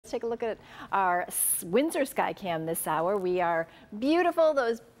take a look at our Windsor Skycam this hour. We are beautiful,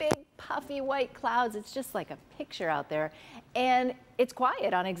 those big puffy white clouds. It's just like a picture out there. And it's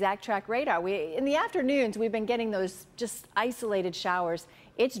quiet on Exact Track radar. In the afternoons, we've been getting those just isolated showers.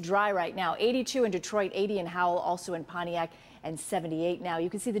 It's dry right now. 82 in Detroit, 80 in Howell, also in Pontiac, and 78 now. You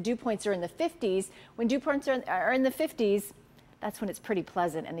can see the dew points are in the 50s. When dew points are in the 50s, that's when it's pretty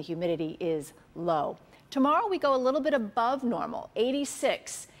pleasant and the humidity is low. Tomorrow we go a little bit above normal,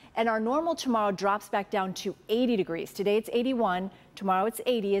 86, and our normal tomorrow drops back down to 80 degrees. Today it's 81, tomorrow it's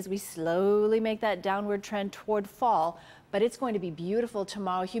 80 as we slowly make that downward trend toward fall, but it's going to be beautiful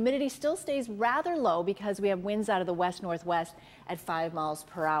tomorrow. Humidity still stays rather low because we have winds out of the west-northwest at 5 miles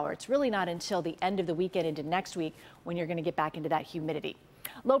per hour. It's really not until the end of the weekend into next week when you're going to get back into that humidity.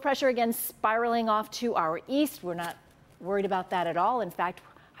 Low pressure again spiraling off to our east. We're not worried about that at all. In fact,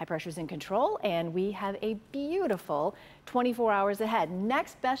 high pressure is in control, and we have a beautiful 24 hours ahead.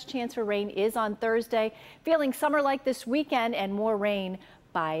 Next best chance for rain is on Thursday. Feeling summer-like this weekend and more rain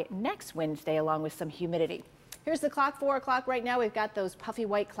by next Wednesday, along with some humidity. Here's the clock, 4 o'clock right now. We've got those puffy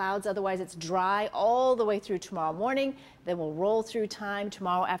white clouds. Otherwise, it's dry all the way through tomorrow morning. Then we'll roll through time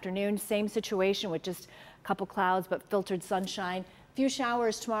tomorrow afternoon. Same situation with just a couple clouds, but filtered sunshine. Few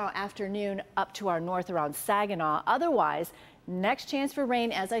showers tomorrow afternoon up to our north around Saginaw. Otherwise, next chance for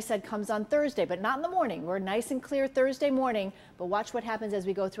rain, as I said, comes on Thursday, but not in the morning. We're nice and clear Thursday morning, but watch what happens as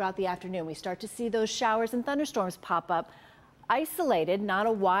we go throughout the afternoon. We start to see those showers and thunderstorms pop up. Isolated, not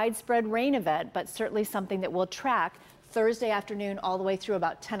a widespread rain event, but certainly something that we'll track Thursday afternoon all the way through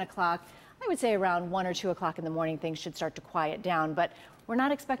about 10 o'clock. I would say around 1 or 2 o'clock in the morning, things should start to quiet down, but we're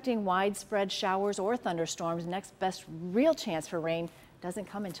not expecting widespread showers or thunderstorms. Next best real chance for rain doesn't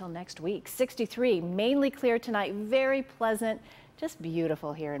come until next week. 63, mainly clear tonight, very pleasant, just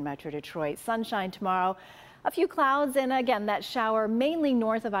beautiful here in Metro Detroit. Sunshine tomorrow, a few clouds, and again, that shower mainly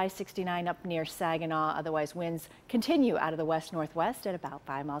north of I-69 up near Saginaw. Otherwise, winds continue out of the west-northwest at about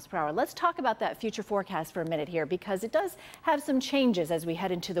 5 miles per hour. Let's talk about that future forecast for a minute here, because it does have some changes as we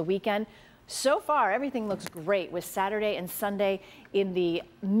head into the weekend. So far, everything looks great with Saturday and Sunday in the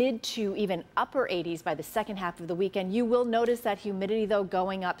mid to even upper 80s by the second half of the weekend. You will notice that humidity, though,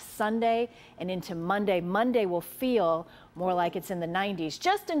 going up Sunday and into Monday. Monday will feel more like it's in the 90s,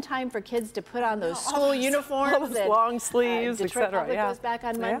 just in time for kids to put on those school uniforms. All those long sleeves, Detroit etc. Public goes back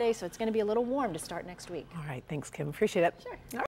on Monday, so it's going to be a little warm to start next week. All right, thanks, Kim. Appreciate it. Sure.